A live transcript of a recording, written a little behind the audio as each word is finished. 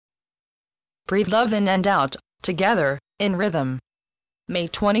breathe love in and out, together, in rhythm. May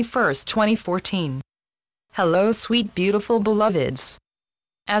 21st, 2014. Hello sweet beautiful beloveds.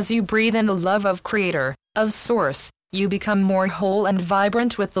 As you breathe in the love of Creator, of Source, you become more whole and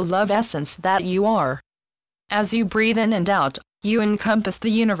vibrant with the love essence that you are. As you breathe in and out, you encompass the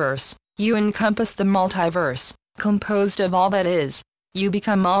universe, you encompass the multiverse, composed of all that is. You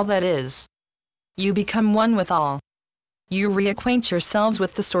become all that is. You become one with all. You reacquaint yourselves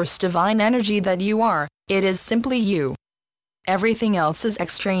with the source divine energy that you are. It is simply you. Everything else is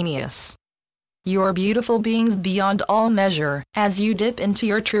extraneous. You are beautiful beings beyond all measure. As you dip into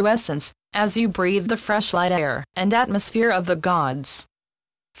your true essence, as you breathe the fresh light air and atmosphere of the gods.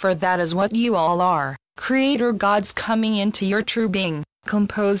 For that is what you all are, Creator gods coming into your true being,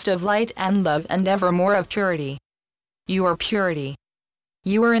 composed of light and love and evermore of purity. You are purity.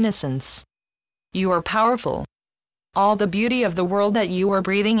 You are innocence. You are powerful. All the beauty of the world that you are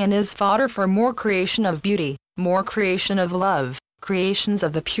breathing in is fodder for more creation of beauty, more creation of love, creations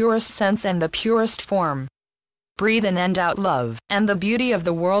of the purest sense and the purest form. Breathe in and out love, and the beauty of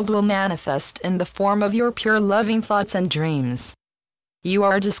the world will manifest in the form of your pure loving thoughts and dreams. You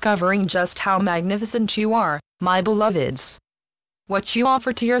are discovering just how magnificent you are, my beloveds. What you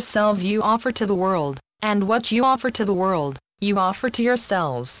offer to yourselves you offer to the world, and what you offer to the world, you offer to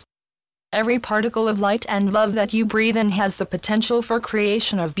yourselves. Every particle of light and love that you breathe in has the potential for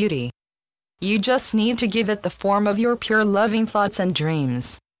creation of beauty. You just need to give it the form of your pure loving thoughts and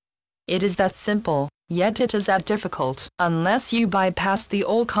dreams. It is that simple, yet it is that difficult, unless you bypass the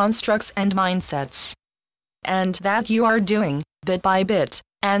old constructs and mindsets. And that you are doing, bit by bit,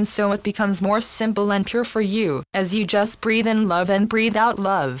 and so it becomes more simple and pure for you, as you just breathe in love and breathe out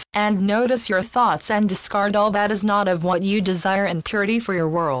love, and notice your thoughts and discard all that is not of what you desire in purity for your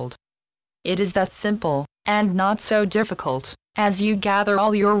world. It is that simple, and not so difficult, as you gather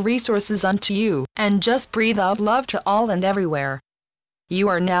all your resources unto you, and just breathe out love to all and everywhere. You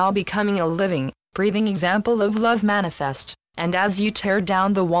are now becoming a living, breathing example of love manifest, and as you tear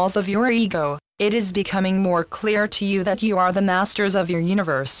down the walls of your ego, it is becoming more clear to you that you are the masters of your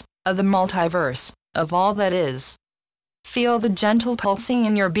universe, of the multiverse, of all that is. Feel the gentle pulsing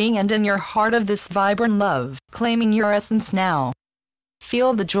in your being and in your heart of this vibrant love, claiming your essence now.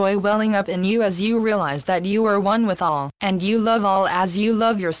 Feel the joy welling up in you as you realize that you are one with all, and you love all as you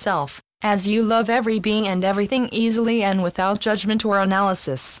love yourself, as you love every being and everything easily and without judgment or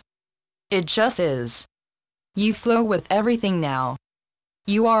analysis. It just is. You flow with everything now.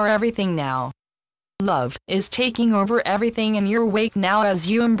 You are everything now. Love is taking over everything in your wake now as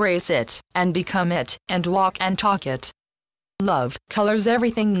you embrace it, and become it, and walk and talk it. Love colors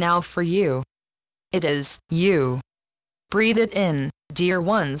everything now for you. It is you. Breathe it in, dear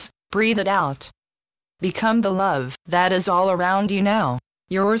ones, breathe it out. Become the love that is all around you now,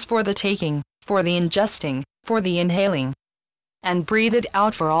 yours for the taking, for the ingesting, for the inhaling. And breathe it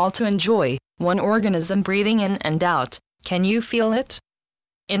out for all to enjoy, one organism breathing in and out. Can you feel it?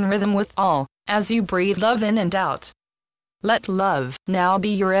 In rhythm with all, as you breathe love in and out. Let love now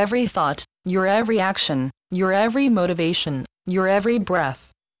be your every thought, your every action, your every motivation, your every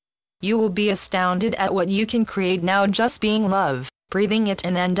breath. You will be astounded at what you can create now just being love, breathing it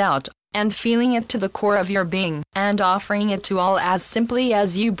in and out, and feeling it to the core of your being, and offering it to all as simply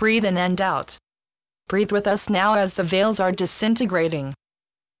as you breathe in and out. Breathe with us now as the veils are disintegrating.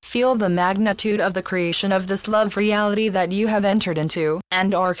 Feel the magnitude of the creation of this love reality that you have entered into,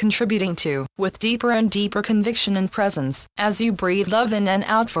 and are contributing to, with deeper and deeper conviction and presence, as you breathe love in and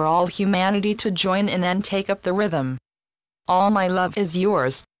out for all humanity to join in and take up the rhythm. All my love is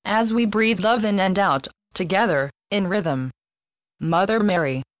yours, as we breathe love in and out, together, in rhythm. Mother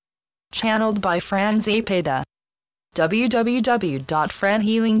Mary. Channeled by Fran Zapata.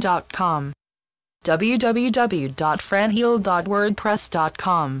 www.franhealing.com.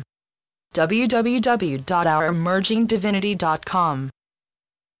 www.franheal.wordpress.com. www.ouremergingdivinity.com.